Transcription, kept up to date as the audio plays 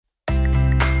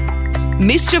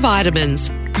Mr.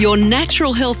 Vitamins, your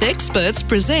natural health experts,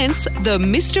 presents the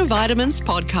Mr. Vitamins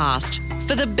podcast.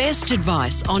 For the best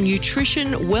advice on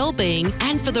nutrition, well-being,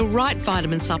 and for the right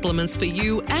vitamin supplements for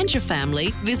you and your family,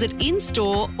 visit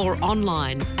in-store or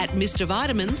online at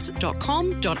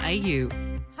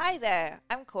mrvitamins.com.au. Hi there,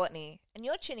 I'm Courtney, and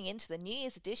you're tuning in to the New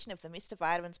Year's edition of the Mr.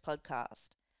 Vitamins podcast.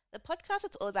 The podcast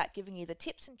is all about giving you the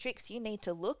tips and tricks you need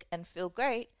to look and feel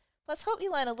great, plus help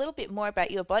you learn a little bit more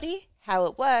about your body, how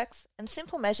it works, and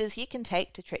simple measures you can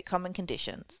take to treat common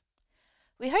conditions.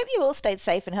 We hope you all stayed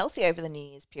safe and healthy over the New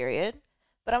Year's period,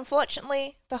 but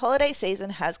unfortunately, the holiday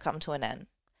season has come to an end.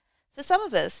 For some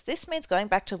of us, this means going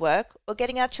back to work or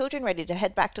getting our children ready to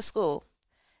head back to school.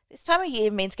 This time of year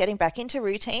means getting back into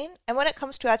routine, and when it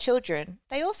comes to our children,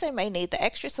 they also may need the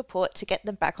extra support to get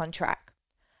them back on track.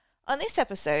 On this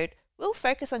episode, we'll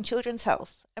focus on children's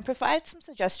health and provide some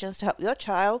suggestions to help your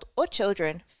child or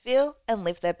children feel and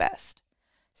live their best.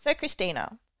 So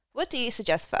Christina, what do you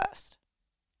suggest first?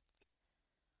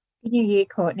 Good New Year,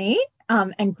 Courtney,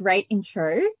 and great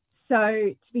intro.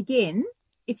 So to begin,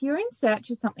 if you're in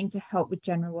search of something to help with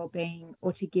general well-being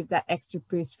or to give that extra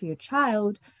boost for your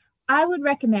child, I would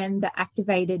recommend the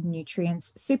Activated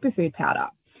Nutrients Superfood Powder,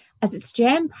 as it's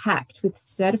jam-packed with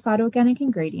certified organic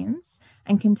ingredients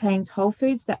and contains whole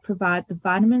foods that provide the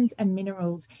vitamins and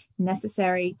minerals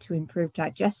necessary to improve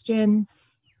digestion,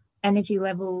 energy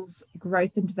levels,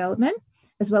 growth and development,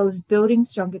 as well as building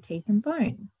stronger teeth and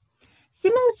bone.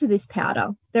 Similar to this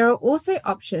powder, there are also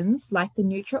options like the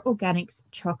Nutra Organics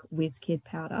Choc Whiz Kid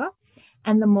powder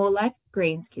and the More Life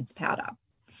Greens Kids powder.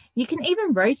 You can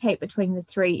even rotate between the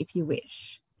three if you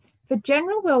wish. For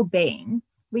general well-being,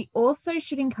 we also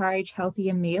should encourage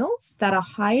healthier meals that are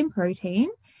high in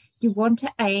protein. You want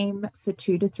to aim for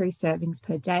 2 to 3 servings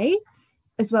per day,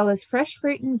 as well as fresh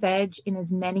fruit and veg in as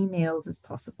many meals as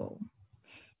possible.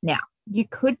 Now, you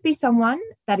could be someone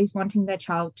that is wanting their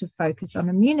child to focus on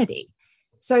immunity.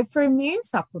 So for immune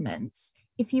supplements,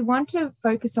 if you want to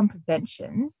focus on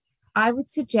prevention, I would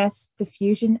suggest the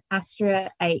Fusion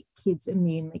Astra 8 Kids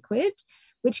Immune Liquid,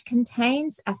 which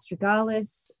contains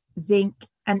astragalus, zinc,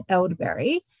 and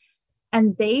elderberry,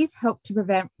 and these help to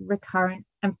prevent recurrent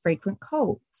and frequent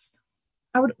colds.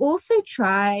 I would also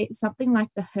try something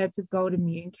like the Herbs of Gold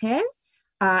Immune Care,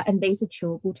 and these are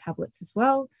chewable tablets as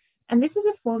well. And this is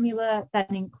a formula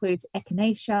that includes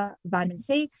echinacea, vitamin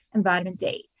C, and vitamin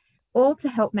D, all to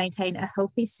help maintain a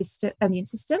healthy immune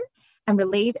system and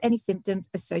relieve any symptoms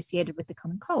associated with the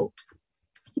common cold.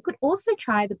 You could also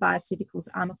try the Bioceuticals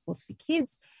Armor Force for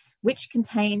Kids, which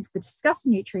contains the discussed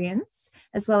nutrients,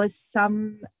 as well as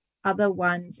some other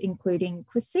ones, including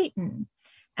quercetin.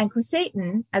 And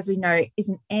quercetin, as we know, is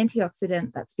an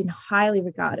antioxidant that's been highly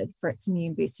regarded for its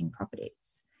immune-boosting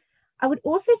properties. I would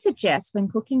also suggest when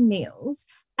cooking meals,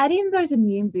 add in those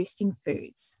immune-boosting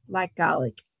foods like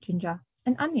garlic, ginger,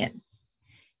 and onion.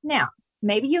 Now,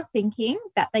 maybe you're thinking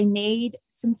that they need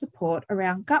some support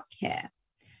around gut care,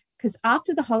 because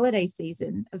after the holiday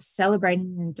season of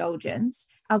celebrating indulgence,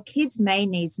 our kids may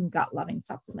need some gut-loving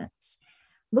supplements.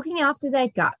 Looking after their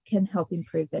gut can help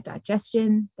improve their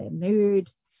digestion, their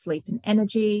mood, sleep and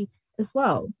energy as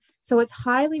well. So it's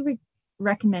highly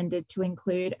recommended to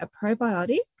include a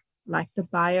probiotic like the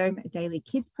Biome Daily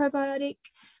Kids Probiotic,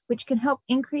 which can help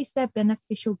increase their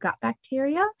beneficial gut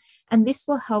bacteria, and this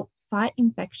will help fight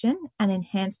infection and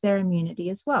enhance their immunity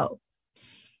as well.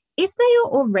 If they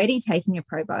are already taking a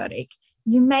probiotic,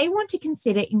 you may want to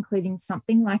consider including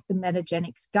something like the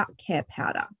Metagenics Gut Care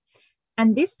Powder.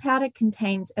 And this powder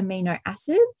contains amino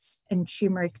acids and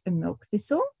turmeric and milk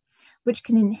thistle, which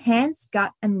can enhance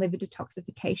gut and liver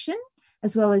detoxification,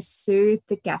 as well as soothe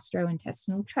the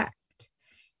gastrointestinal tract.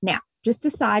 Now, just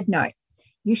a side note,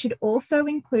 you should also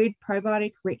include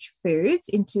probiotic-rich foods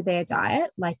into their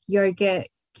diet, like yogurt,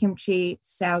 kimchi,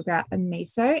 sauerkraut, and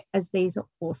miso, as these are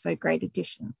also great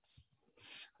additions.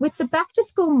 With the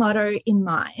back-to-school motto in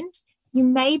mind, you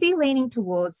may be leaning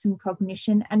towards some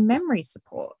cognition and memory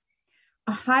support.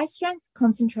 A high-strength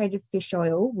concentrated fish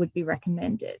oil would be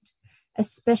recommended,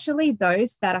 especially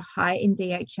those that are high in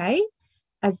DHA,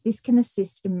 as this can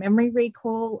assist in memory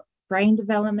recall, brain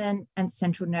development, and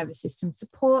central nervous system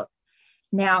support.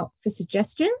 Now, for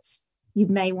suggestions, you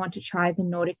may want to try the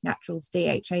Nordic Naturals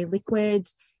DHA liquid,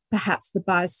 perhaps the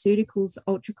Bioceuticals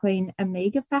Ultra Clean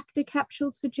Omega Factor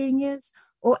capsules for juniors,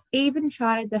 or even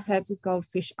try the Herbs of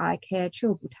Goldfish Eye Care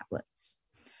chewable tablets.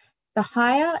 The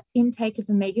higher intake of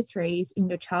omega-3s in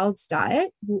your child's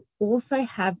diet will also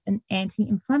have an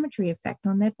anti-inflammatory effect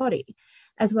on their body,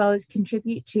 as well as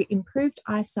contribute to improved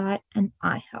eyesight and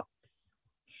eye health.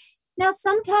 Now,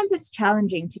 sometimes it's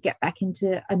challenging to get back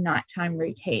into a nighttime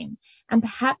routine, and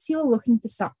perhaps you're looking for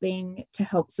something to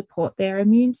help support their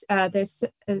nervous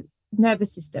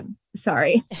system.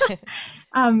 Sorry.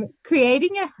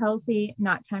 Creating a healthy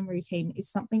nighttime routine is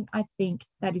something I think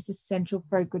that is essential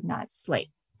for a good night's sleep.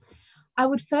 I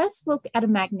would first look at a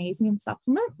magnesium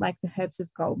supplement like the Herbs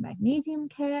of Gold Magnesium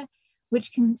Care,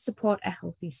 which can support a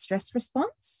healthy stress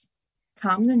response,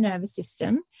 calm the nervous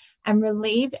system, and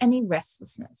relieve any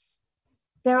restlessness.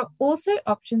 There are also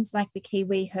options like the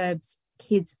Kiwi Herbs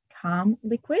Kids Calm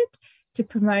Liquid to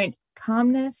promote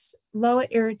calmness, lower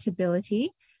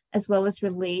irritability, as well as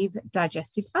relieve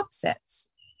digestive upsets.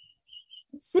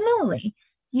 Similarly,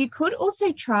 you could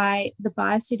also try the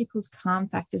Bioceuticals Calm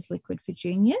Factors Liquid for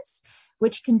juniors,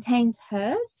 which contains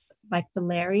herbs like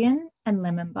valerian and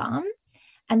lemon balm,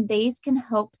 and these can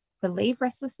help relieve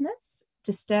restlessness,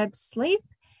 disturb sleep,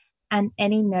 and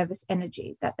any nervous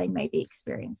energy that they may be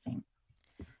experiencing.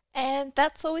 And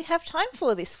that's all we have time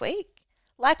for this week.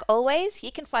 Like always,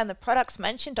 you can find the products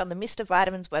mentioned on the Mr.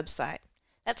 Vitamins website.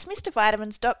 That's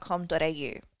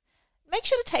mrvitamins.com.au. Make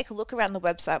sure to take a look around the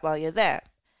website while you're there.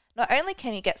 Not only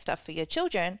can you get stuff for your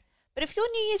children, but if your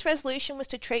New Year's resolution was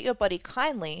to treat your body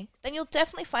kindly, then you'll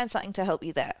definitely find something to help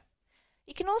you there.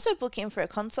 You can also book in for a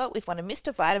consult with one of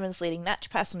Mr. Vitamins' leading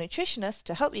naturopaths or nutritionists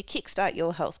to help you kickstart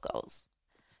your health goals.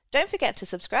 Don't forget to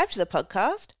subscribe to the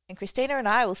podcast, and Christina and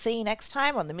I will see you next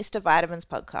time on the Mr. Vitamins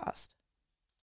podcast.